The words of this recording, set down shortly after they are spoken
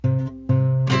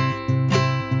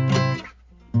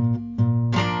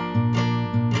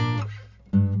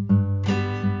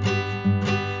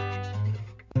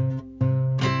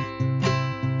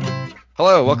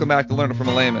Hello, welcome back to Learn It from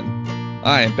a Layman.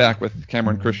 I am back with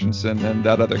Cameron Christensen and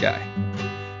that other guy,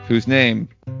 whose name...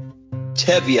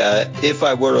 Tevye, if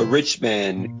I were a rich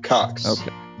man, Cox.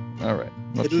 Okay, all right.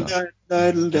 Let's It'll not. die,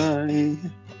 it'll die.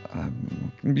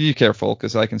 Be careful,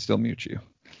 because I can still mute you.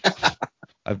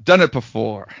 I've done it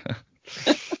before.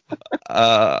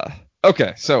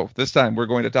 Okay, so this time we're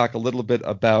going to talk a little bit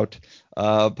about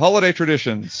holiday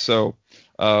traditions. So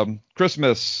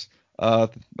Christmas,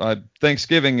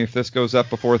 Thanksgiving, if this goes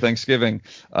up before Thanksgiving,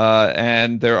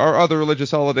 and there are other religious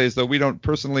holidays, though we don't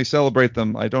personally celebrate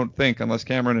them, I don't think, unless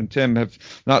Cameron and Tim have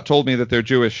not told me that they're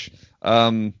Jewish.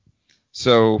 Where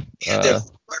do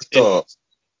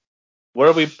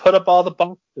we put up all the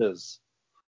boxes?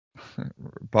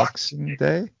 Boxing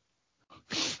Day?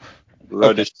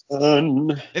 Okay.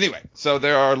 Anyway, so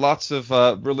there are lots of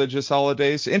religious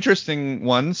holidays, interesting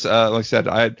ones. Like I said,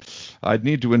 I'd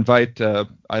need to invite,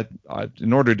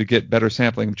 in order to get better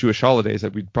sampling of Jewish holidays,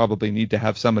 that we'd probably need to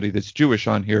have somebody that's Jewish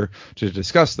on here to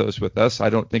discuss those with us. I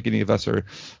don't think any of us are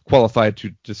qualified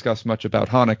to discuss much about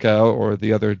Hanukkah or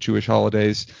the other Jewish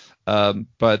holidays,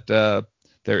 but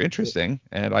they're interesting,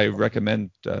 and I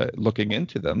recommend looking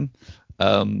into them.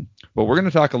 But we're going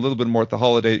to talk a little bit more at the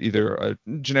holiday, either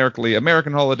generically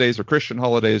American holidays or Christian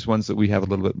holidays, ones that we have a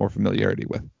little bit more familiarity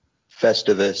with.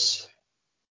 Festivus.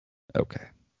 Okay.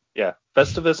 Yeah,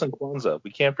 Festivus and Kwanzaa.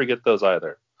 We can't forget those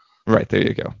either. Right, there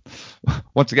you go.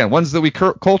 Once again, ones that we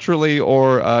culturally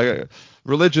or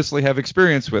religiously have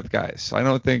experience with, guys. I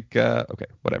don't think... okay,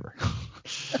 whatever.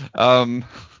 No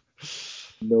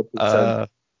percent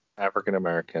African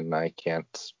American. I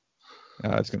can't...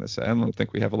 I was going to say, I don't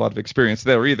think we have a lot of experience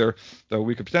there either, though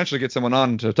we could potentially get someone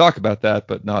on to talk about that,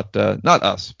 but not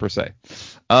us, per se.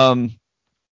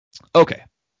 Okay.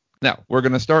 Now, we're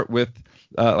going to start with,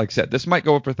 like I said, this might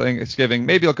go up for Thanksgiving.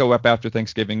 Maybe it'll go up after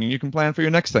Thanksgiving, and you can plan for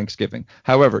your next Thanksgiving.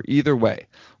 However, either way,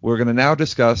 we're going to now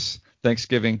discuss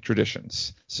Thanksgiving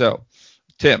traditions. So,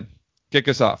 Tim, kick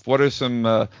us off. What are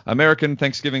some American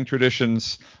Thanksgiving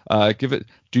traditions?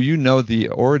 Do you know the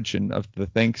origin of the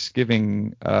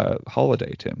Thanksgiving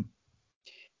holiday, Tim?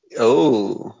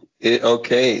 Oh,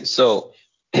 okay. So,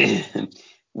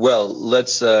 well,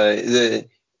 let's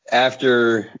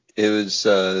after it was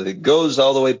it goes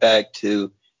all the way back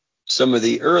to some of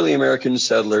the early American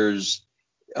settlers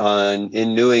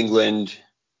in New England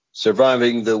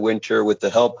surviving the winter with the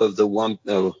help of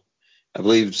the I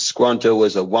believe Squanto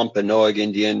was a Wampanoag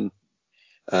Indian.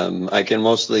 I can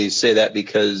mostly say that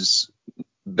because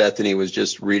Bethany was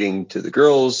just reading to the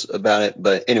girls about it.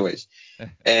 But anyways,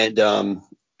 and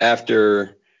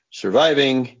after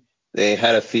surviving, they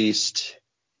had a feast.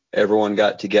 Everyone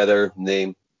got together and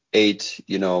they ate,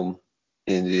 and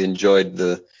enjoyed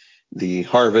the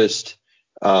harvest.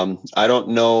 I don't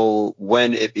know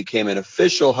when it became an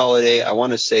official holiday. I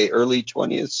want to say early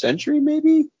 20th century,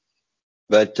 maybe.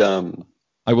 But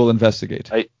I will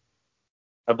investigate. I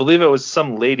believe it was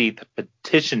some lady that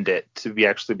petitioned it to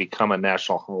actually become a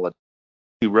national holiday.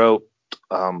 She wrote,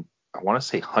 I want to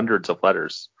say hundreds of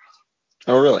letters.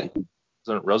 Oh, really?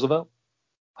 President Roosevelt?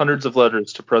 Hundreds of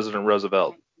letters to President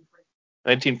Roosevelt.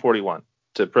 1941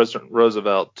 to President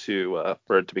Roosevelt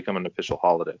for it to become an official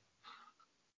holiday.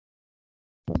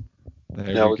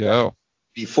 There we go.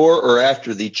 Before or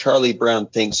after the Charlie Brown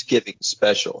Thanksgiving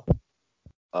special?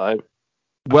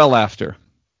 Well after.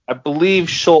 I believe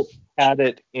Schultz had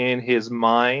it in his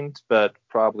mind, but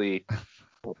probably...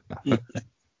 I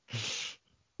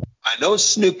know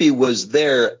Snoopy was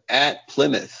there at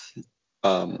Plymouth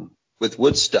with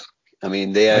Woodstock. I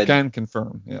mean, they had... I can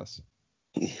confirm, yes.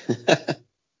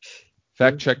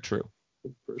 Fact check true.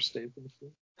 First day.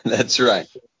 That's right.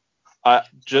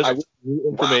 New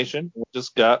information I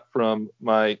just got from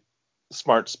my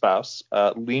smart spouse.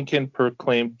 Lincoln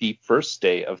proclaimed the first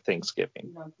day of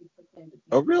Thanksgiving.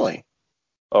 Oh, really?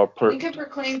 Lincoln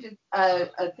proclaimed a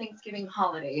Thanksgiving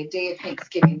holiday, a day of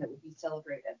Thanksgiving that would be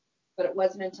celebrated. But it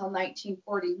wasn't until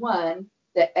 1941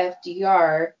 that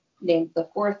FDR named the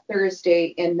fourth Thursday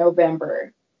in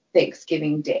November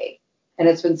Thanksgiving Day. And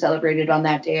it's been celebrated on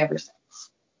that day ever since.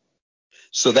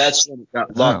 So that's when it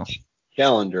got locked in the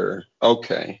calendar.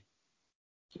 Okay.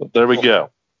 So there we go.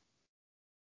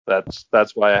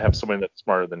 That's why I have somebody that's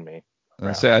smarter than me.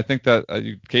 I think that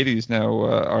Katie's now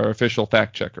our official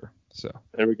fact checker. So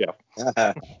there we go.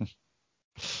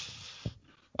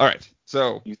 All right.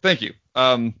 So thank you.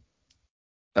 Tim,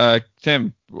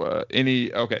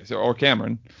 or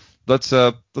Cameron, let's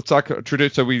talk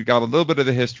tradition. So we got a little bit of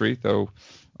the history, though.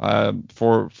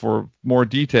 For more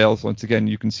details, once again,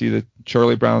 you can see the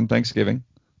Charlie Brown Thanksgiving,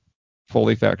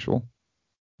 fully factual.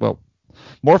 Well,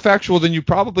 more factual than you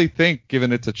probably think,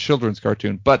 given it's a children's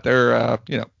cartoon. But they're,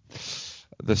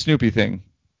 the Snoopy thing,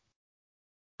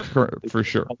 for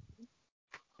sure.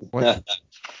 What?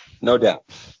 No doubt.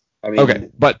 I mean, Okay,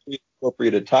 but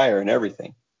appropriate attire and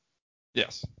everything.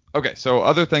 yes. Okay, so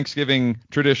other Thanksgiving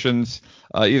traditions,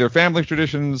 either family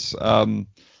traditions,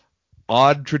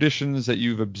 odd traditions that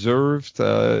you've observed,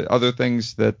 other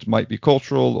things that might be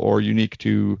cultural or unique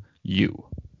to you.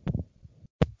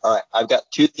 All right, I've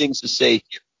got two things to say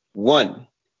here. One,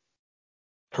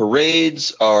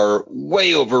 parades are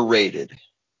way overrated.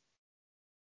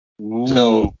 Ooh,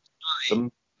 So,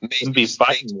 some Macy's be takes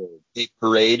fighting words. a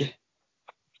parade,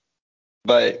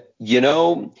 but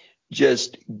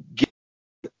just get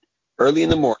early in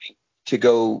the morning to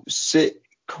go sit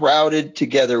crowded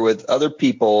together with other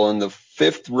people in the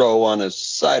fifth row on a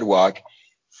sidewalk,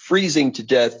 freezing to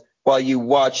death while you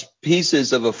watch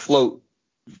pieces of a float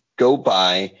go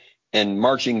by and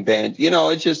marching band.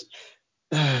 It's just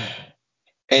You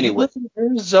anyway. live in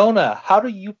Arizona. How do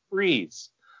you freeze?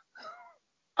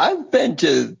 I've been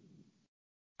to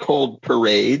cold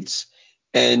parades,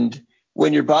 and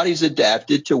when your body's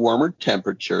adapted to warmer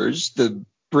temperatures, the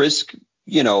brisk,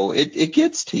 it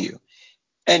gets to you.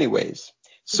 Anyways,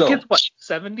 so Guess what?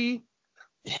 70?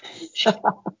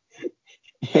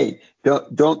 hey,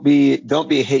 don't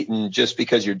be hating just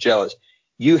because you're jealous.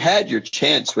 You had your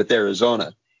chance with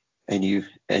Arizona, and you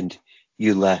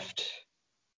left.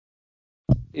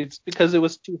 It's because it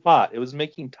was too hot. It was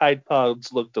making Tide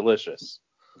Pods look delicious.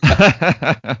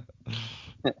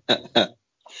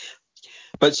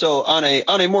 But so on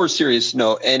a more serious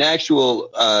note, an actual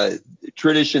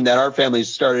tradition that our family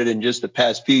started in just the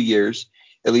past few years,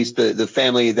 at least the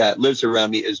family that lives around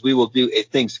me, is we will do a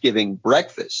Thanksgiving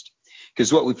breakfast.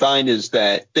 Because what we find is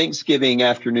that Thanksgiving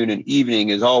afternoon and evening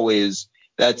is always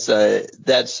that's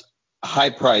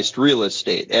high priced real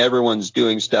estate. Everyone's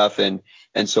doing stuff, and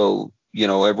so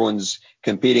everyone's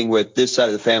competing with this side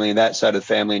of the family and that side of the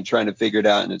family and trying to figure it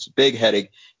out, and it's a big headache.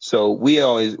 So we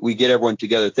get everyone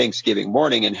together Thanksgiving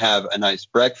morning and have a nice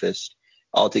breakfast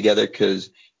all together, because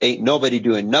ain't nobody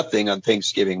doing nothing on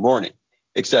Thanksgiving morning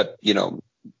except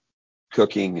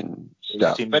cooking and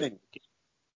stuff.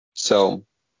 So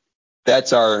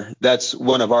that's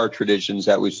one of our traditions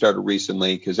that we started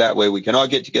recently, because that way we can all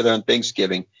get together on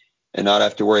Thanksgiving and not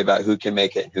have to worry about who can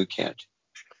make it and who can't.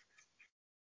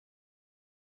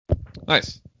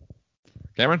 Nice.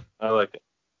 Cameron? I like it.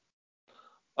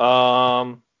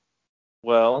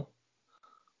 Well,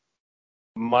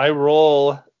 my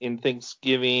role in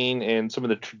Thanksgiving and some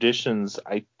of the traditions,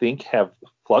 I think, have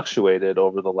fluctuated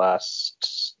over the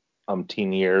last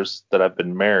 10 years that I've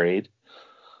been married.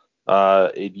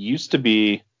 It used to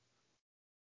be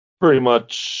pretty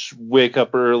much wake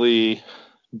up early,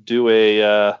 do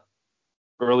a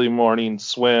early morning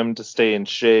swim to stay in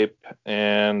shape,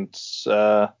 and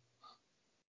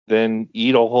then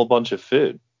eat a whole bunch of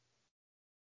food.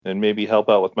 And maybe help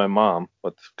out with my mom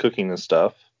with cooking and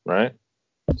stuff, right?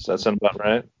 Does that sound about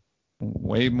right?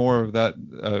 Way more of that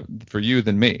for you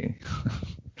than me.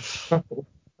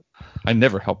 I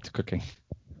never helped cooking.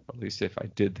 At least if I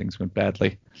did, things went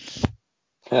badly.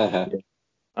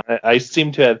 I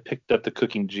seem to have picked up the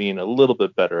cooking gene a little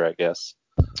bit better, I guess.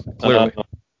 Clearly.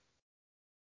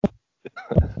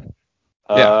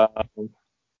 Yeah.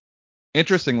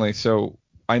 Interestingly, so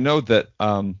I know that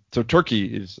so turkey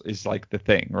is like the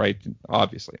thing, right?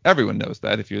 Obviously, everyone knows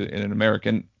that. If you're an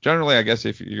American, generally, I guess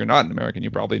if you're not an American,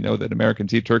 you probably know that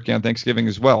Americans eat turkey on Thanksgiving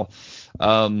as well.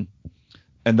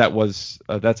 And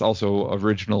that's also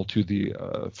original to the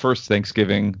first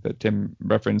Thanksgiving that Tim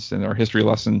referenced in our history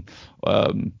lesson.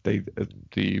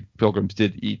 The Pilgrims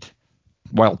did eat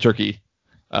wild turkey.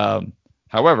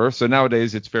 However, so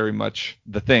nowadays it's very much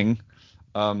the thing.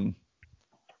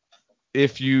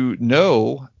 If you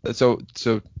know, so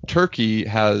turkey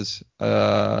has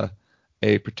a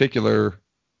particular,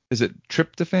 is it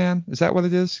tryptophan? Is that what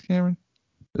it is, Cameron?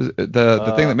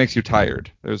 The thing that makes you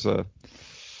tired. There's like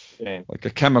a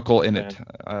chemical in it.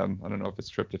 I don't know if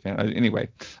it's tryptophan. Anyway,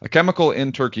 a chemical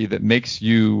in turkey that makes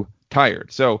you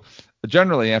tired. So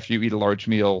generally, after you eat a large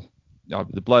meal,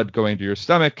 the blood going to your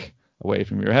stomach, away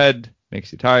from your head,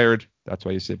 makes you tired. That's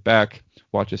why you sit back,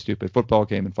 watch a stupid football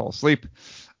game, and fall asleep.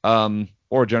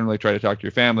 Or generally try to talk to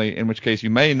your family, in which case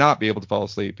you may not be able to fall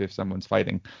asleep if someone's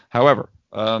fighting. However,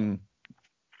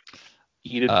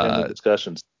 heated family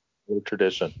discussions, a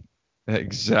tradition.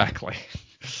 Exactly.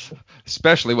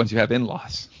 Especially once you have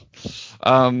in-laws.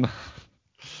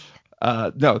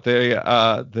 No,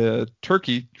 the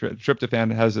turkey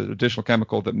tryptophan has an additional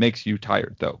chemical that makes you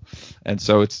tired, though, and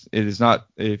so it is not.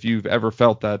 If you've ever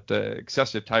felt that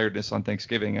excessive tiredness on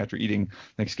Thanksgiving after eating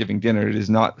Thanksgiving dinner, it is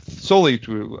not solely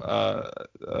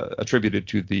attributed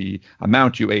to the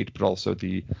amount you ate, but also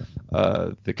the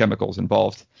chemicals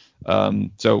involved.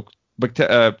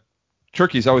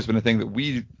 Turkey's always been a thing that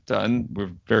we've done.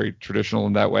 We're very traditional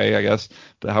in that way, I guess.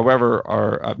 But however,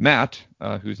 our Matt,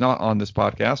 who's not on this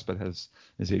podcast but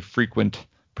is a frequent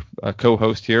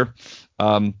co-host here,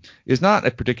 is not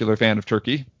a particular fan of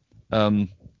turkey. Very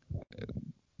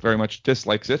much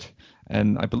dislikes it,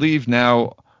 and I believe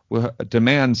now will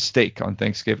demand steak on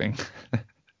Thanksgiving.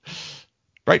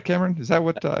 Right, Cameron? Is that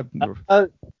what?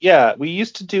 Yeah, we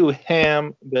used to do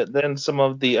ham, but then some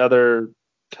of the other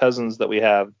cousins that we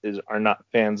have are not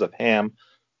fans of ham,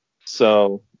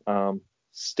 so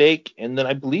steak, and then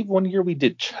I believe one year we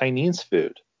did Chinese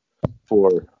food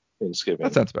for Thanksgiving.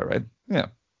 That sounds about right. Yeah,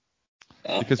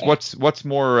 because what's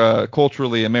more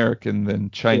culturally American than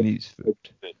Chinese food?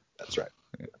 That's right.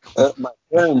 My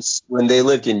parents, when they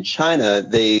lived in China,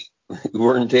 they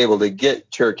weren't able to get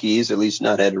turkeys, at least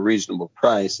not at a reasonable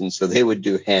price, and so they would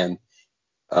do ham.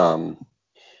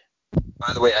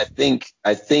 By the way, I think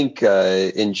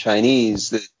in Chinese,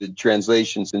 the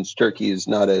translation, since turkey is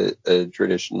not a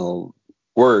traditional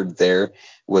word there,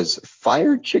 was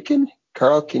fire chicken.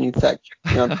 Carl, can you fact check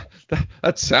me on that?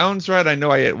 That sounds right. I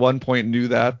know I at one point knew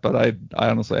that, but I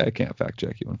honestly I can't fact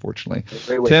check you, unfortunately.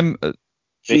 Wait. Tim,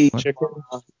 Chicken.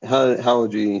 How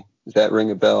would you, does that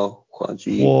ring a bell?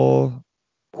 Huoji.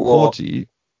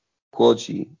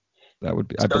 That would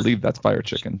be, I believe that's fire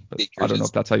chicken, but I don't know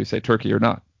if that's how you say turkey or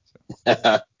not.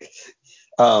 And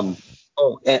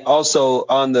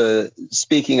also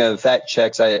speaking of fact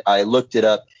checks, I looked it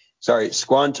up. Sorry,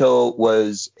 Squanto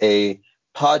was a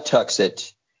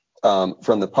Pawtuxet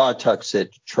from the Pawtuxet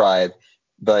tribe,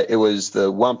 but it was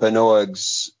the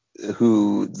Wampanoags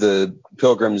who the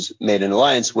Pilgrims made an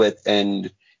alliance with,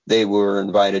 and they were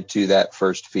invited to that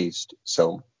first feast.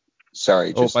 So,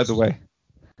 sorry. By the way,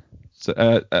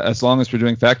 so, as long as we're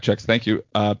doing fact checks, thank you.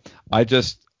 I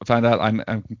just found out I'm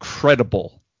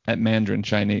incredible at Mandarin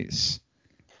Chinese.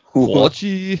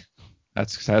 Huoji.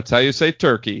 That's how you say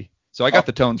turkey. So I got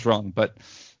the tones wrong, but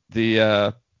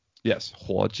the yes,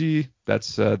 huoji.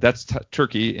 That's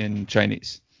turkey in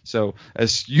Chinese. So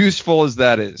as useful as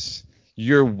that is,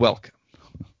 you're welcome.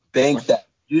 Thank that.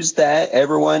 Use that,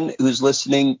 everyone who's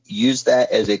listening. Use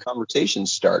that as a conversation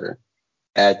starter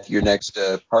at your next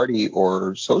party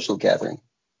or social gathering.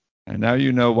 And now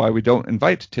you know why we don't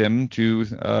invite Tim to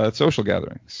social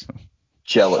gatherings.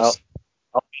 Jealous.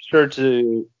 I'll be sure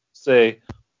to say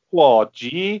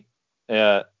huoji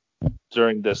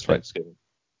during this Thanksgiving.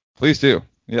 Please do.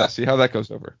 Yeah, see how that goes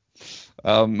over.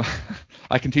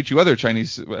 I can teach you other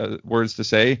Chinese words to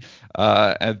say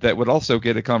and that would also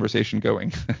get a conversation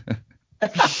going.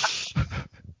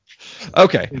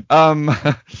 Okay.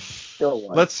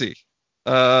 Let's see.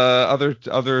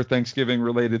 Other Thanksgiving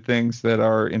related things that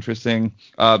are interesting.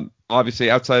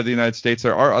 Obviously, outside of the United States,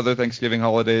 there are other Thanksgiving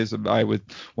holidays. I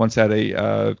once had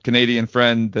a Canadian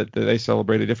friend that they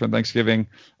celebrate a different Thanksgiving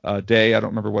day. I don't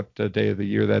remember what day of the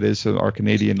year that is, so our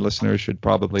Canadian listeners should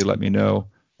probably let me know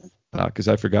because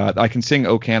I forgot. I can sing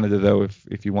 "O Canada" though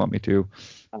if you want me to.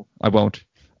 I won't.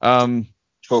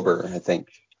 October, I think.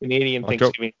 Canadian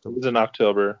Thanksgiving is in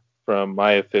October from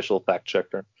my official fact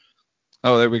checker.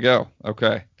 Oh, there we go.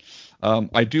 Okay.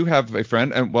 I do have a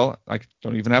friend, and well, I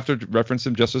don't even have to reference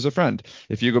him just as a friend.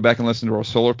 If you go back and listen to our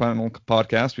solar panel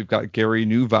podcast, we've got Gary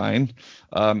Newvine.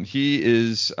 He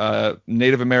is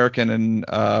Native American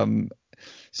and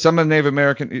some of Native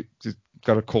American. He's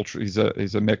got a culture. He's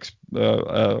a mix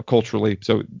culturally.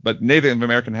 So, but Native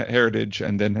American heritage,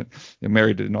 and then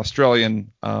married an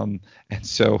Australian. And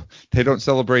so they don't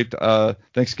celebrate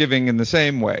Thanksgiving in the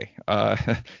same way.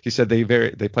 He said they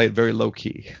play it very low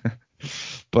key.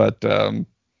 But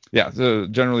yeah, so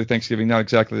generally Thanksgiving not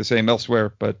exactly the same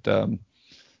elsewhere, but an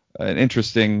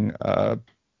interesting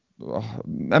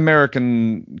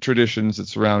American traditions that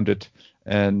surround it,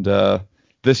 and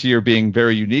this year being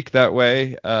very unique that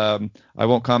way. I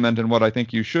won't comment on what I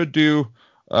think you should do.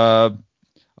 I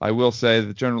will say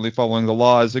that generally following the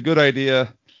law is a good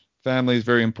idea. Family is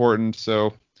very important,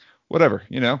 so whatever,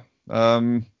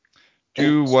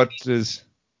 do what is.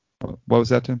 What was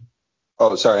that, Tim?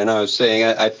 Oh, sorry. And I was saying,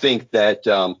 I think that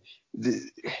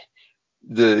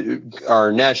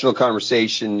our national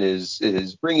conversation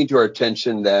is bringing to our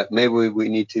attention that maybe we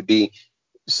need to be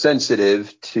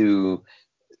sensitive to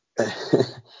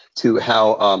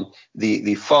how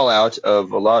the fallout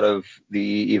of a lot of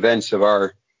the events of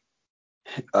our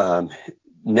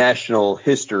national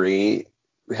history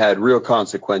had real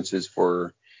consequences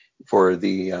for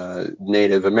the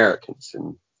Native Americans,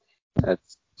 and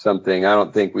that's something I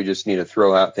don't think we just need to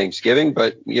throw out Thanksgiving,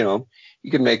 but you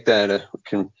can make that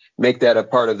a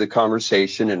part of the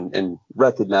conversation and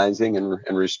recognizing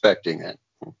and respecting it.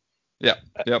 Yeah.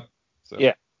 Yep. So.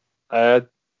 Yeah. I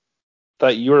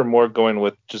thought you were more going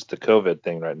with just the COVID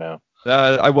thing right now.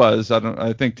 I was.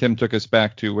 I think Tim took us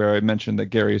back to where I mentioned that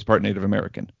Gary is part Native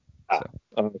American. So.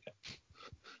 Okay.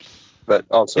 But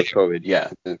also COVID,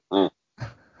 yeah.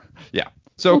 Yeah.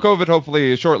 So COVID,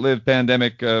 hopefully, short-lived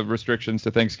pandemic restrictions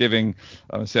to Thanksgiving.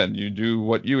 Said you do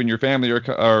what you and your family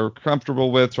are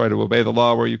comfortable with. Try to obey the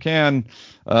law where you can.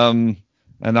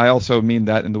 And I also mean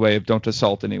that in the way of don't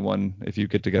assault anyone if you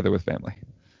get together with family.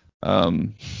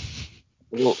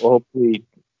 We'll hopefully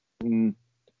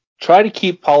try to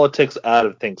keep politics out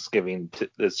of Thanksgiving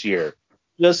this year.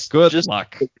 Just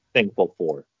luck. Thankful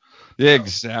for.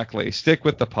 Exactly. Stick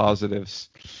with the positives.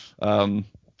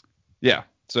 Yeah.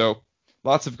 So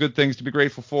lots of good things to be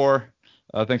grateful for.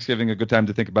 Thanksgiving, a good time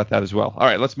to think about that as well. All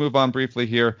right, let's move on briefly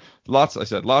here. Lots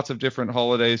of different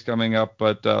holidays coming up,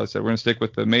 but we're going to stick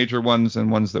with the major ones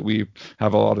and ones that we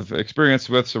have a lot of experience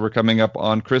with. So we're coming up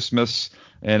on Christmas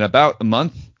in about a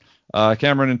month.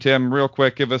 Cameron and Tim, real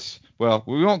quick, we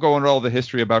won't go into all the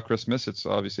history about Christmas. It's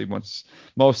obviously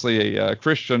mostly a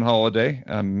Christian holiday.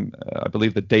 I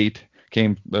believe the date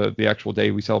the actual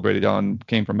day we celebrated on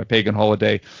came from a pagan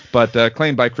holiday, but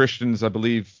claimed by Christians, I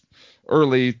believe,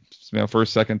 early,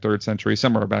 first, second, third century,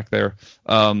 somewhere back there.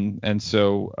 And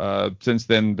so since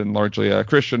then, been largely a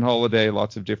Christian holiday.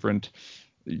 Lots of different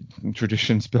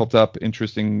traditions built up,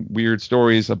 interesting, weird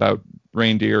stories about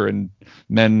reindeer and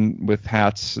men with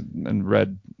hats and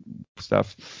red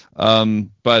stuff.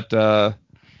 But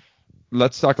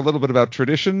let's talk a little bit about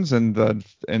traditions and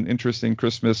interesting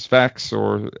Christmas facts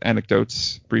or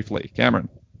anecdotes briefly. Cameron.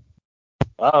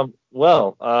 I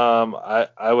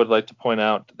would like to point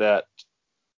out that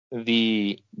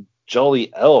the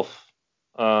jolly elf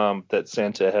that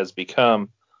Santa has become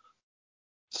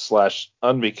 /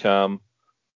 unbecome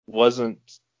wasn't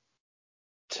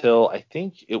till I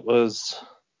think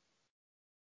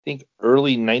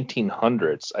early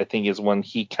 1900s, I think, is when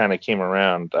he kind of came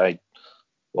around. I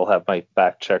will have my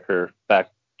fact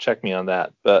check me on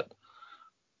that, but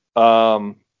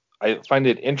I find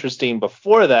it interesting.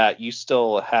 Before that, you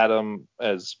still had him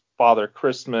as Father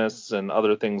Christmas and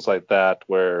other things like that,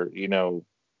 where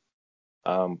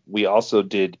we also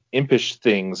did impish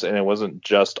things, and it wasn't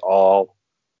just all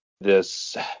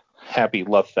this happy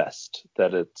love fest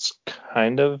that it's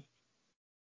kind of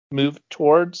moved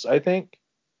towards, I think,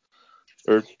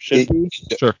 or should be.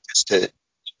 Sure.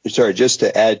 Just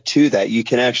to add to that, you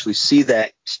can actually see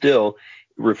that still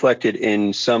reflected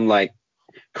in some like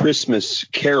Christmas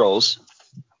carols.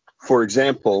 For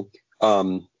example,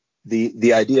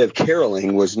 the idea of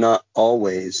caroling was not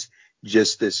always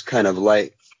just this kind of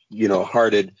light,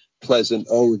 hearted, pleasant,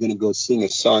 we're going to go sing a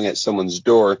song at someone's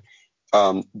door.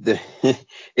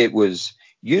 It was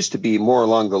used to be more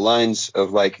along the lines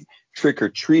of like trick or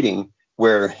treating,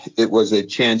 where it was a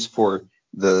chance for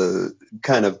the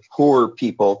kind of poor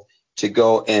people to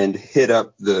go and hit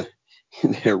up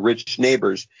their rich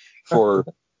neighbors for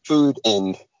food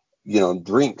and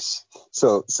drinks.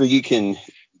 So you can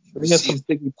bring us some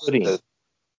figgy pudding.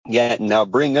 Now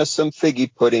bring us some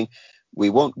figgy pudding. We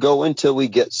won't go until we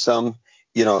get some.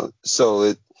 So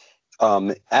it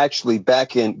actually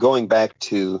going back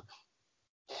to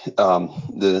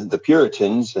the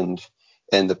Puritans and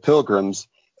the Pilgrims,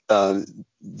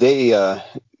 the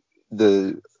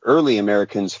early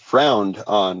Americans frowned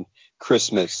on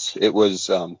Christmas. It was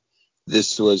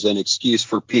this was an excuse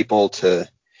for people to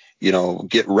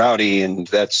get rowdy, and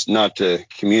that's not a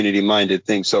community-minded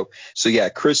thing. So yeah,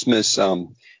 Christmas. I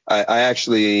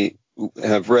actually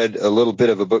have read a little bit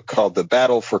of a book called The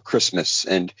Battle for Christmas,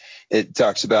 and it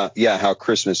talks about how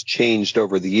Christmas changed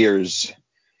over the years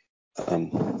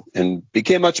and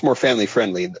became much more family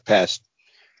friendly in the past.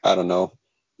 I don't know,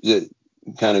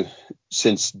 kind of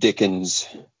since Dickens.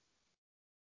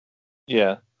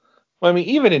 Yeah. Well, I mean,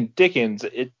 even in Dickens,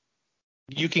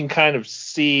 you can kind of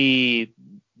see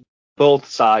both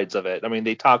sides of it. I mean,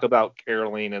 they talk about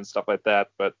caroling and stuff like that,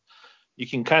 but you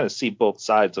can kind of see both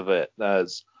sides of it,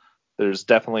 as there's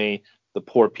definitely the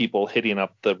poor people hitting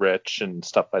up the rich and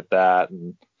stuff like that,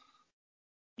 and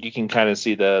you can kind of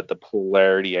see the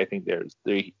polarity. I think they're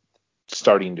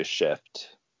starting to shift,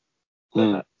 but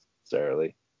not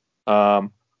necessarily.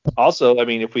 Also, I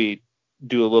mean, if we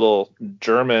do a little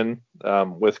German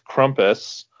with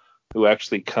Krampus, who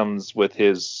actually comes with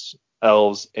his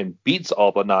elves and beats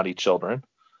all the naughty children.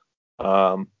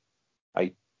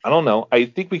 I I don't know. I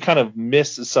think we kind of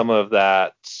miss some of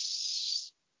that.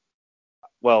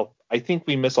 Well, I think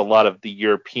we miss a lot of the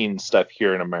European stuff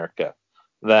here in America,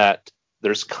 that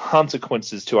there's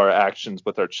consequences to our actions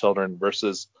with our children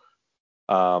versus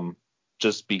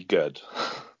just be good.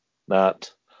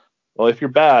 Not, well, if you're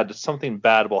bad, something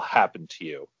bad will happen to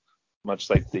you, much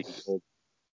like the old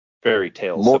fairy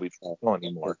tales that we don't tell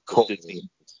anymore. Disney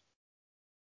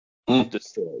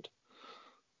destroyed.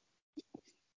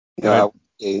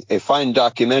 A fine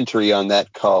documentary on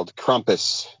that called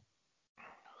Krampus.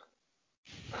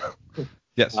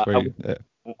 Yes.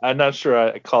 I'm not sure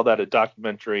I call that a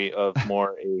documentary of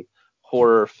more a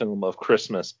horror film of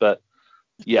Christmas, but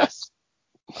yes.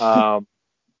 Carl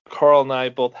and I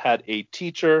both had a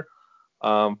teacher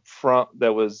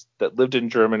that lived in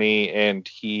Germany, and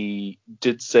he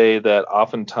did say that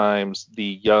oftentimes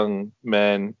the young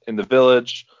men in the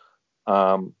village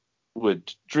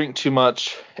would drink too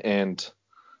much and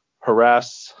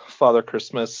harass Father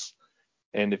Christmas.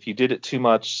 And if you did it too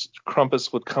much,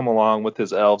 Krampus would come along with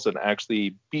his elves and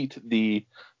actually beat the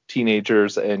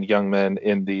teenagers and young men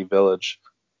in the village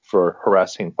for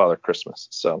harassing Father Christmas.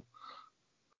 So,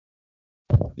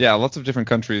 yeah, lots of different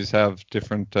countries have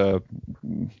different. So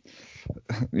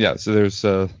there's.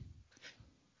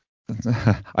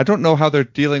 I don't know how they're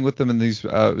dealing with them in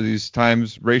these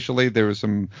times racially. There was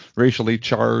some racially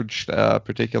charged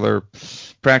particular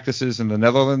practices in the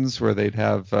Netherlands where they'd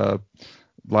have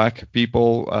black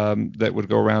people that would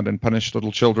go around and punish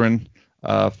little children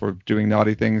for doing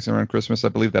naughty things around Christmas. I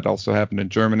believe that also happened in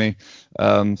Germany.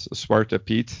 Zwarte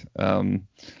Piet.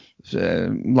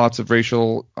 Lots of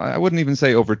racial, I wouldn't even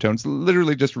say overtones,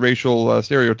 literally just racial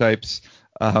stereotypes.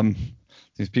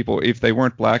 These people, if they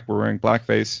weren't black, were wearing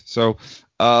blackface. So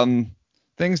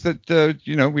things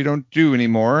that, we don't do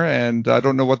anymore. And I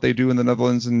don't know what they do in the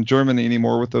Netherlands and Germany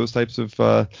anymore with those types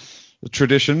of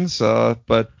traditions,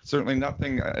 but certainly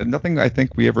nothing I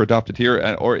think we ever adopted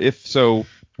here, or if so,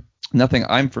 nothing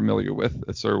I'm familiar with.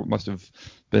 It sort of must have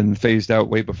been phased out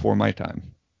way before my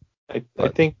time. I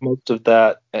think most of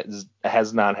that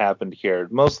has not happened here.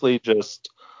 Mostly just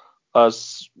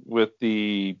us with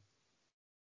the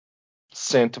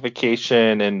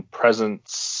sanctification and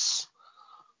presence,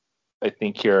 I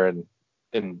think, here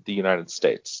in the United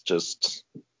States, just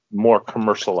more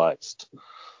commercialized.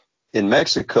 In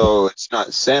Mexico, it's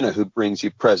not Santa who brings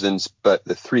you presents, but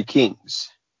the three kings.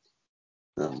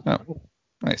 Oh,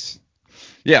 nice.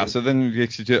 Yeah, so then,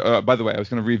 by the way, I was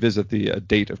going to revisit the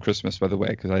date of Christmas, by the way,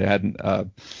 because I hadn't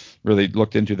really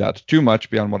looked into that too much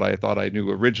beyond what I thought I knew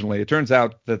originally. It turns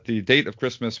out that the date of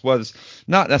Christmas was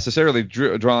not necessarily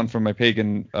drawn from a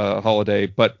pagan holiday,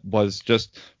 but was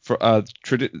just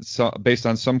based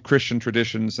on some Christian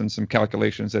traditions and some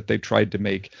calculations that they tried to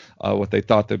make what they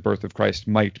thought the birth of Christ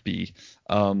might be.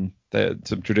 Some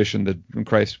tradition that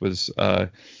Christ was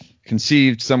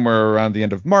conceived somewhere around the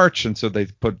end of March, and so they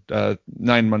put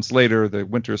 9 months later the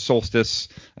winter solstice,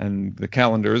 and the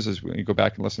calendars, as you go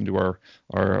back and listen to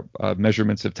our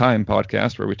Measurements of Time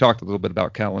podcast where we talked a little bit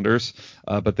about calendars,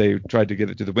 but they tried to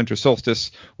get it to the winter solstice,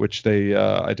 which they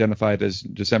identified as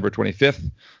December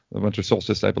 25th. The winter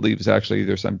solstice, I believe, is actually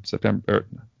either September, or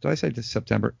did I say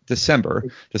September? December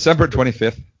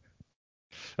 25th.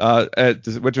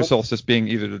 Winter solstice being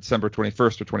either December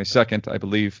 21st or 22nd, I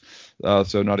believe,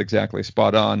 so not exactly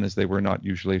spot on, as they were not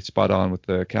usually spot on with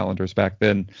the calendars back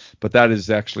then. But that is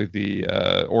actually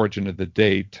the origin of the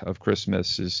date of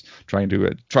Christmas, is trying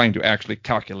to actually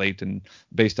calculate and,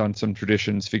 based on some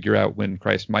traditions, figure out when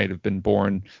Christ might have been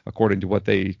born, according to what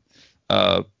they,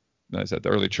 as at the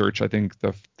early church, I think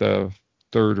the 3rd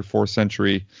or 4th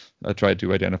century, tried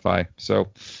to identify.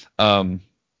 So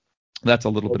that's a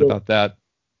little bit about that.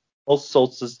 Most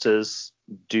solstices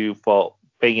do fall.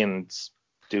 Pagans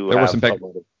do there have some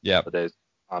holidays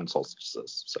on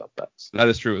solstices, so that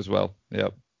is true as well.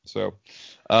 Yep. So,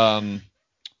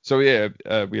 we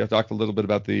have talked a little bit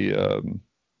about the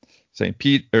Saint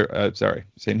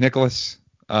Nicholas,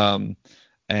 and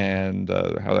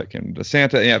how that came to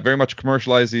Santa. Yeah, very much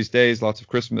commercialized these days. Lots of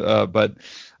Christmas, but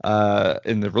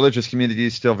in the religious community,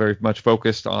 still very much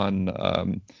focused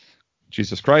on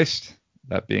Jesus Christ.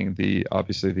 That being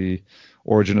obviously the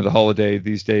origin of the holiday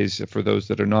these days. For those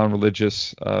that are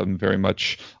non-religious, very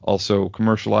much also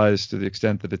commercialized to the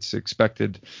extent that it's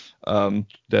expected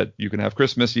that you can have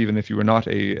Christmas even if you are not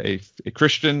a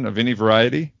Christian of any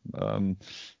variety.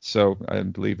 So I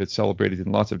believe it's celebrated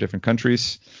in lots of different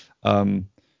countries.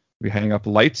 We hang up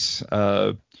lights.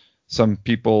 Some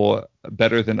people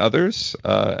better than others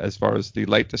as far as the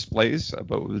light displays.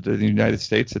 But in the United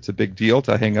States, it's a big deal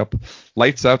to hang up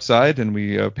lights outside, and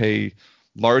we pay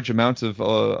large amounts of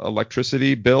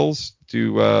electricity bills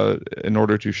in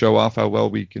order to show off how well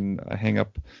we can hang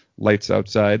up lights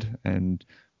outside and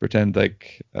pretend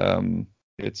like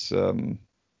it's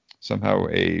somehow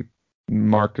a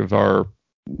mark of our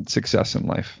success in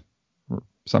life or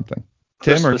something.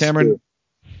 Tim or Cameron?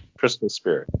 Christmas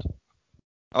spirit.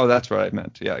 Oh, that's what I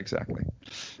meant. Yeah, exactly.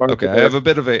 Okay, I have a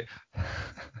bit of a.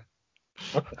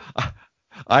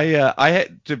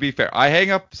 To be fair, I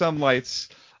hang up some lights,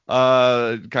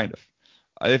 kind of.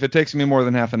 If it takes me more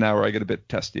than half an hour, I get a bit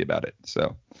testy about it.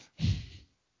 So.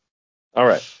 All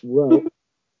right. Well,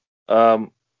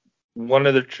 one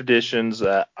of the traditions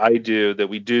that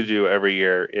we do every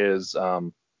year is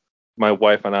my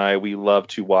wife and I, we love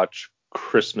to watch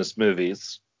Christmas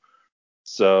movies.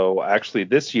 So actually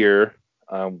this year,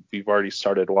 we've already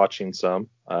started watching some.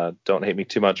 Don't hate me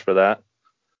too much for that.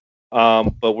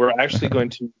 But we're actually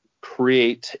going to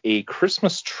create a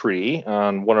Christmas tree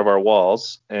on one of our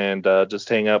walls and just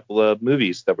hang up the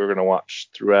movies that we're going to watch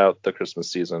throughout the Christmas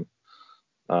season.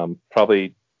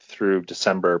 Probably through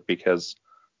December, because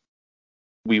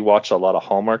we watch a lot of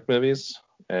Hallmark movies,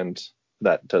 and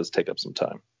that does take up some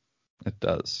time. It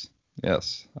does.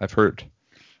 Yes, I've heard.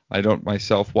 I don't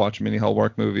myself watch many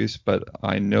Hallmark movies, but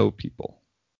I know people.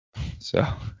 So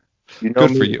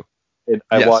good for you.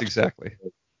 Yes, exactly.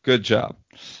 Good job.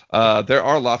 There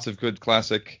are lots of good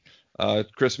classic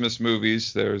Christmas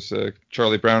movies. There's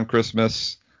Charlie Brown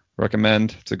Christmas.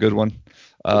 Recommend. It's a good one.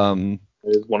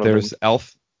 There's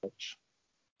Elf.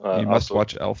 You must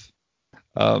watch Elf.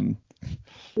 What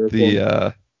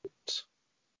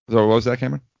was that,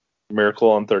 Cameron?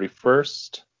 Miracle on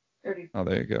 31st. Oh,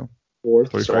 there you go.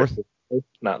 34th.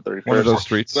 Not 31st. One of those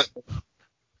streets.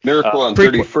 Miracle on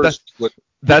 31st.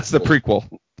 That's the prequel.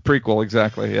 Prequel,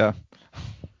 exactly. Yeah.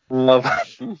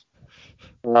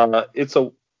 It's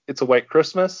a White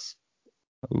Christmas.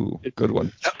 Ooh, good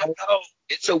one. Oh,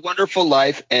 It's a Wonderful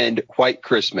Life and White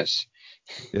Christmas.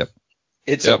 Yep.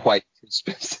 It's a white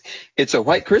Christmas. It's a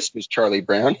white Christmas, Charlie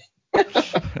Brown.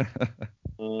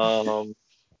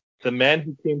 The Man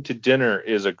Who Came to Dinner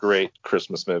is a great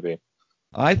Christmas movie.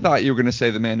 I thought you were going to say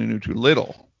The Man Who Knew Too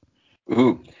Little.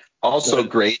 Ooh, also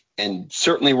great and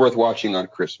certainly worth watching on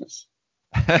Christmas.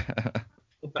 Trying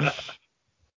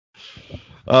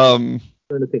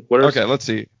to think. Okay, let's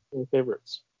see. My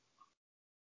favorites.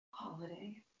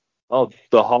 Holiday. Oh,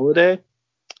 The Holiday.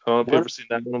 I don't know if you've ever seen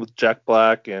that one with Jack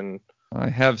Black and. I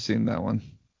have seen that one.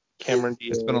 Cameron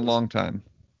Diaz. It's been a long time.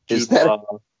 Is that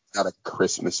not a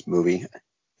Christmas movie?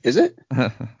 Is it? Yeah.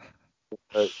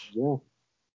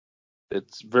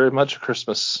 It's very much a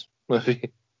Christmas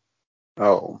movie.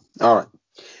 Oh, all right.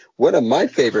 One of my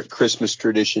favorite Christmas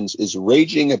traditions is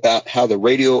raging about how the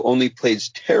radio only plays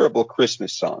terrible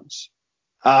Christmas songs.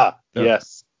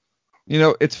 Yes. You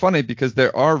know, it's funny because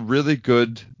there is really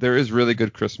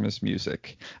good Christmas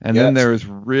music. And then there is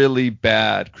really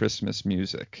bad Christmas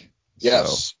music. Yes.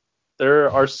 So.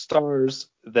 There are stars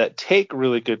that take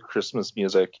really good Christmas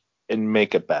music and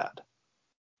make it bad.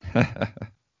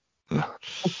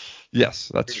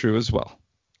 Yes, that's true as well.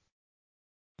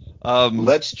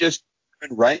 Let's just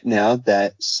right now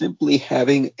that simply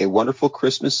having a wonderful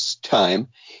Christmas time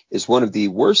is one of the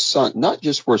worst songs, not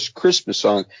just worst Christmas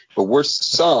song, but worst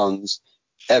songs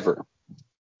ever.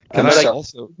 Can I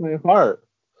also my heart?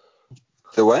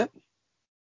 The what?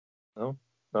 No,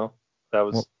 that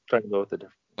was trying to go with a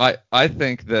different. I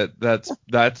think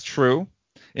that's true.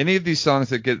 Any of these songs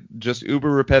that get just uber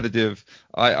repetitive,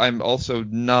 I'm also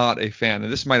not a fan.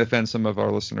 And this might offend some of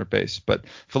our listener base, but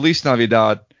Feliz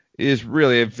Navidad is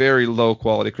really a very low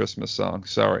quality Christmas song.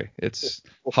 Sorry. It's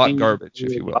hot garbage,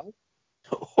 if you will.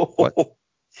 What?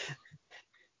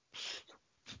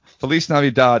 Feliz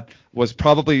Navidad was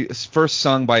probably first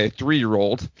sung by a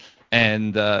 3-year-old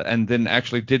and then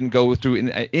actually didn't go through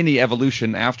any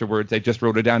evolution afterwards. They just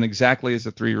wrote it down exactly as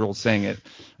a 3-year-old sang it.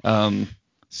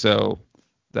 So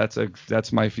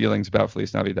that's my feelings about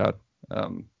Feliz Navidad.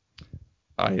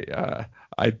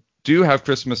 I do have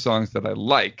Christmas songs that I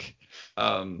like.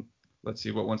 Let's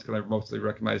see, what ones can I mostly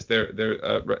recognize?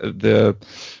 The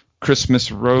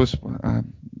Christmas Rose.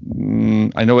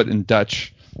 I know it in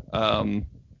Dutch.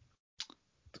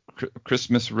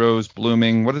 Christmas Rose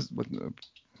Blooming. What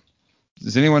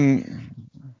does anyone?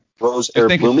 Rose Air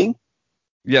Blooming?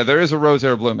 Yeah, there is a Rose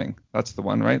Air Blooming. That's the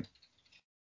one, right?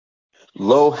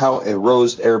 Lo, how a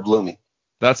rose air blooming.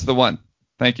 That's the one.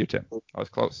 Thank you, Tim. I was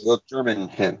close. The German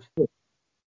hymn.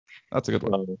 That's a good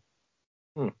one.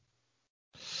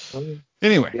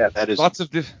 Anyway, that is lots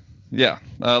of good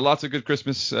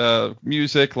Christmas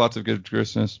music, lots of good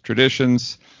Christmas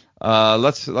traditions.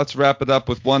 Let's wrap it up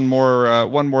with one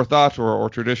more thought or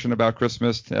tradition about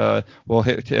Christmas. We'll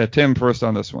hit Tim first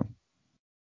on this one.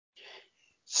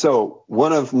 So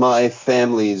one of my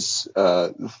family's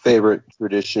favorite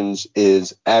traditions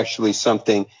is actually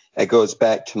something that goes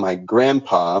back to my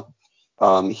grandpa.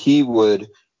 He would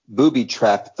booby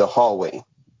trap the hallway.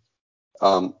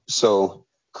 So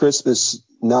Christmas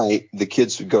night, the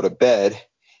kids would go to bed,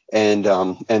 and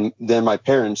then my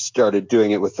parents started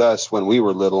doing it with us when we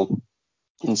were little.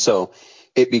 And so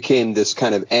it became this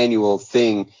kind of annual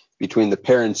thing between the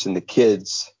parents and the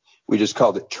kids. We just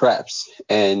called it traps.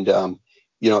 And,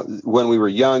 when we were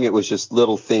young, it was just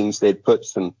little things. They'd put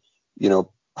some,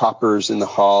 poppers in the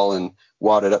hall and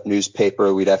wadded up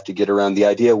newspaper. We'd have to get around. The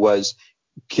idea was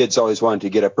kids always wanted to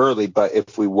get up early, but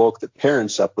if we woke the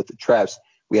parents up with the traps,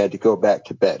 we had to go back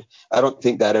to bed. I don't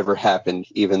think that ever happened,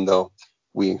 even though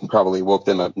we probably woke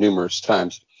them up numerous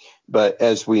times. But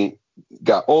as we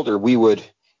got older,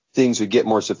 things would get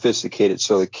more sophisticated.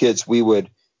 So the kids, we would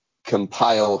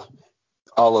compile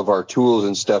all of our tools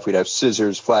and stuff. We'd have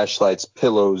scissors, flashlights,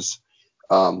 pillows,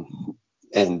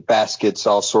 and baskets,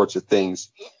 all sorts of things.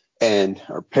 And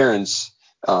our parents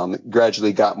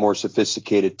gradually got more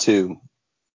sophisticated too.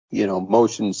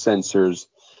 Motion sensors.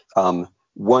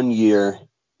 One year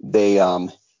they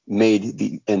made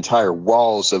the entire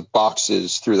walls of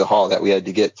boxes through the hall that we had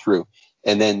to get through.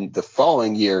 And then the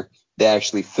following year, they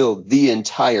actually filled the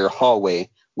entire hallway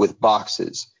with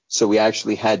boxes. So we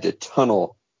actually had to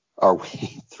tunnel our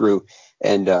way through,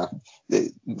 and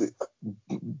the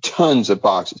tons of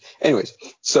boxes. Anyways,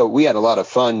 so we had a lot of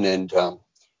fun, and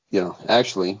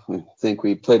actually, I think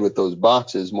we played with those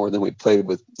boxes more than we played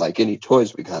with like any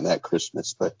toys we got that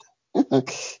Christmas. But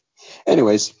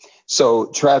anyways, so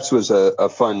traps was a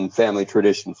fun family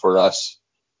tradition for us.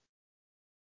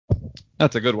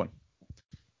 That's a good one.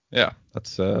 Yeah,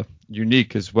 that's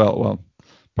unique as well. Well,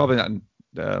 probably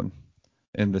not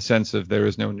in the sense of there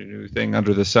is no new thing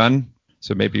under the sun.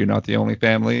 So maybe you're not the only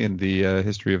family in the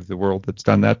history of the world that's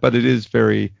done that, but it is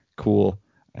very cool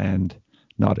and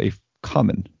not a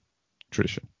common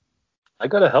tradition. I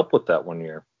got to help with that one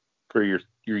year for your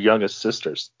youngest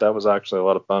sisters. That was actually a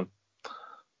lot of fun.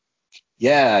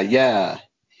 Yeah.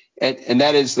 And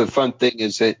that is the fun thing,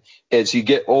 is that as you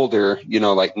get older,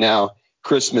 like now,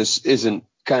 Christmas isn't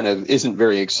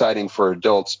very exciting for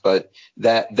adults, but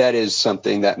that is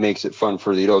something that makes it fun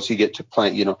for the adults. You get to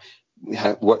plan,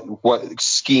 what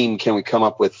scheme can we come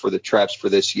up with for the traps for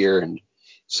this year? And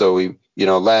so we,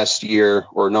 last year,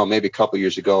 or no, maybe a couple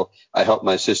years ago, I helped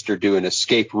my sister do an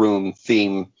escape room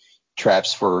theme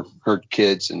traps for her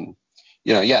kids, and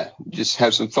just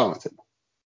have some fun with it.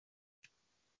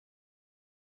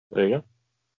 There you go.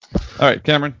 All right,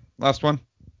 Cameron, last one.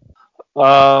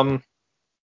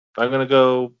 I'm going to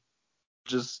go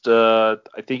just, I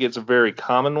think it's a very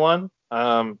common one.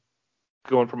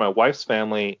 Going for my wife's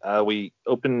family, we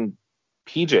open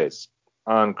PJs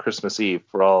on Christmas Eve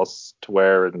for all to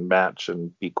wear and match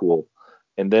and be cool.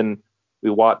 And then we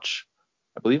watch,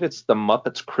 I believe it's the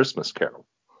Muppets Christmas Carol.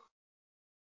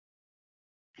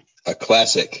 A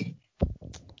classic.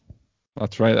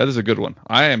 That's right. That is a good one.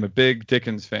 I am a big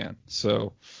Dickens fan.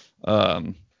 So,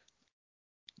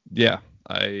 yeah,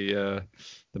 the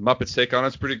Muppets take on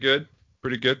it's pretty good.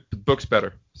 The book's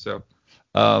better. So,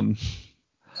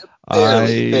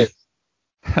 Barely.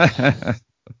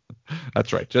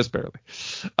 That's right, just barely.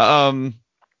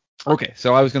 Okay,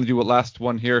 so I was going to do a last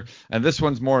one here, and this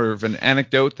one's more of an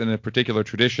anecdote than a particular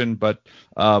tradition, but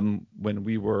when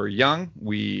we were young,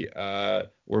 we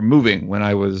were moving when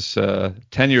I was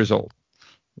 10 years old,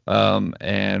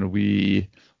 and we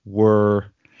were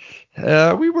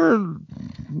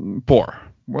poor.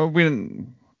 Well, we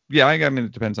didn't. Yeah, I mean,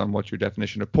 it depends on what your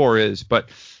definition of poor is, but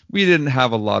we didn't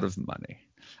have a lot of money,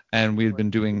 and we had been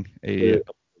doing a.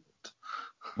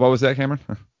 What was that, Cameron?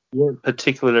 You weren't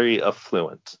particularly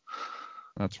affluent.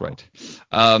 That's right.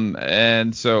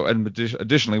 And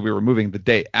additionally, we were moving the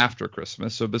day after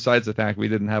Christmas. So besides the fact we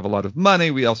didn't have a lot of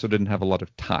money, we also didn't have a lot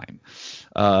of time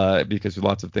because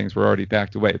lots of things were already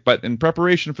packed away. But in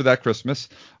preparation for that Christmas,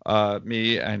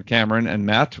 me and Cameron and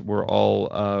Matt were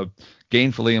all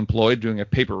gainfully employed doing a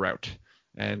paper route.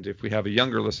 And if we have a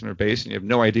younger listener base and you have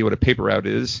no idea what a paper route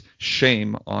is,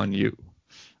 shame on you.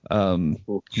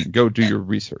 Go do your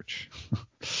research.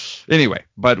 Anyway,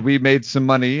 but we made some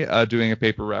money doing a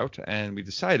paper route, and we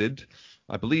decided,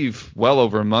 I believe, well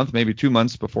over a month, maybe 2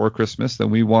 months before Christmas, that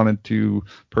we wanted to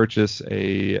purchase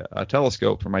a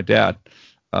telescope for my dad,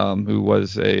 who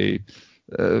was a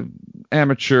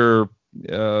amateur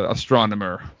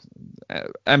astronomer,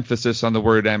 emphasis on the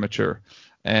word amateur,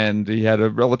 and he had a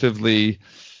relatively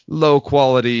low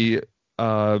quality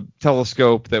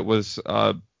telescope that was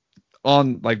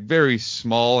on like very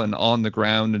small and on the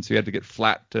ground, and so you had to get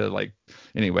flat to like.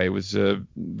 Anyway, it was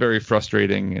very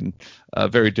frustrating and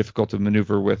very difficult to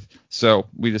maneuver with. So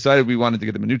we decided we wanted to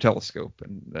get them a new telescope,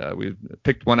 and we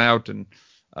picked one out and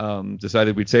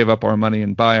decided we'd save up our money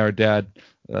and buy our dad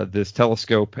this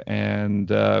telescope. And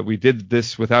we did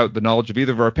this without the knowledge of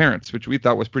either of our parents, which we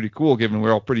thought was pretty cool given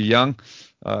we're all pretty young.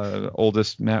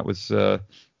 Oldest Matt was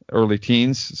early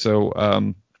teens,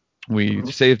 so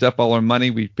we saved up all our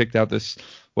money. We picked out this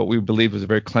what we believe was a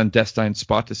very clandestine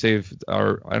spot to save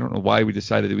our. I don't know why we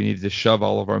decided that we needed to shove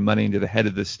all of our money into the head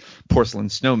of this porcelain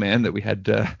snowman that we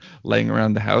had laying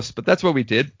around the house, but that's what we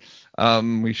did.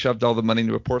 We shoved all the money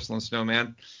into a porcelain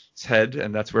snowman's head,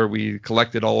 and that's where we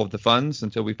collected all of the funds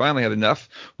until we finally had enough.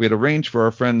 We had arranged for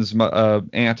our friend's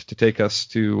aunt to take us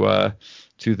to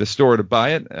the store to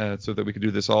buy it, so that we could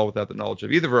do this all without the knowledge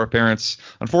of either of our parents.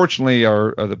 Unfortunately,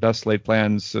 are the best laid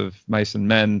plans of mice and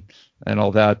men and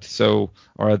all that. So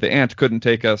the aunt couldn't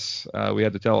take us. We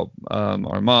had to tell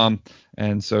our mom,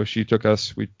 and so she took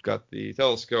us. We got the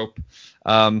telescope,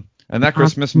 and that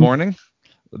Christmas morning,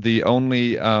 the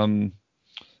only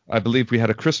I believe we had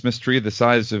a Christmas tree the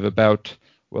size of about,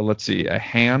 well, let's see, a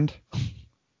hand.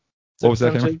 What was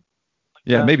that, Henry?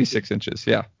 Yeah, maybe 6 inches.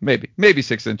 Yeah, maybe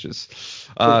 6 inches.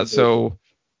 So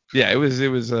yeah, it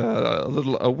was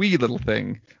a wee little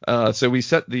thing. So we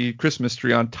set the Christmas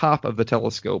tree on top of the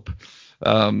telescope,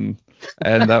 and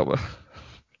that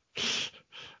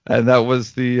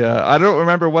was the. I don't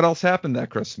remember what else happened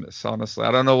that Christmas. Honestly,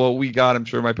 I don't know what we got. I'm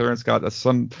sure my parents got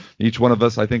each one of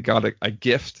us, I think, got a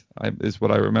gift. Is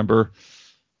what I remember.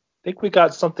 I think we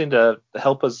got something to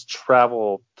help us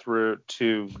travel through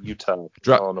to Utah.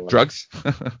 Drugs?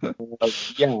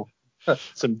 Yeah.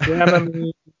 Some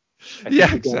Dramamine.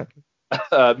 Yeah, exactly.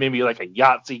 Maybe like a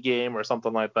Yahtzee game or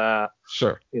something like that.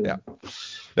 Sure. Yeah.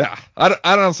 I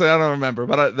don't remember,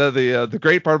 but the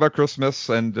great part about Christmas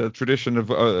and the tradition of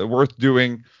worth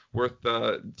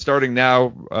starting now,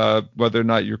 whether or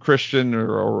not you're Christian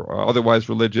or otherwise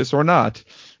religious or not,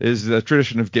 is the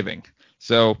tradition of giving.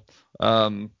 So,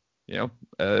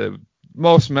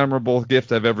 most memorable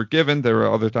gift I've ever given. There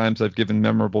are other times I've given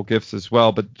memorable gifts as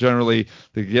well, but generally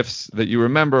the gifts that you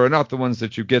remember are not the ones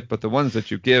that you get, but the ones that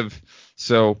you give.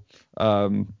 So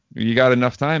you got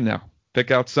enough time now. Pick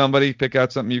out something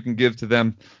you can give to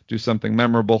them, do something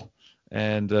memorable,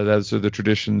 and those are the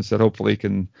traditions that hopefully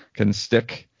can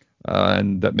stick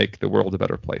and that make the world a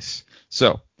better place.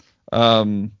 So,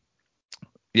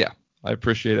 yeah, I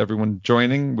appreciate everyone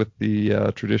joining with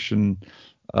the tradition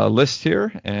list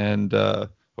here, and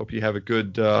hope you have a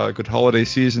good holiday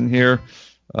season here.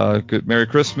 Good Merry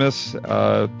Christmas,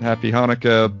 Happy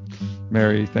Hanukkah,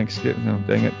 Merry Thanksgiving. No,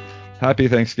 dang it, Happy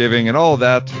Thanksgiving, and all of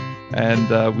that.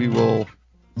 And we will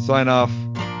sign off,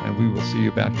 and we will see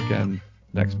you back again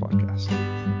next podcast.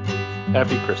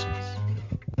 Happy Christmas.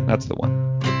 That's the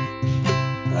one.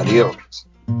 Adios.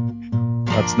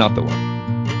 That's not the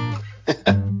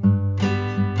one.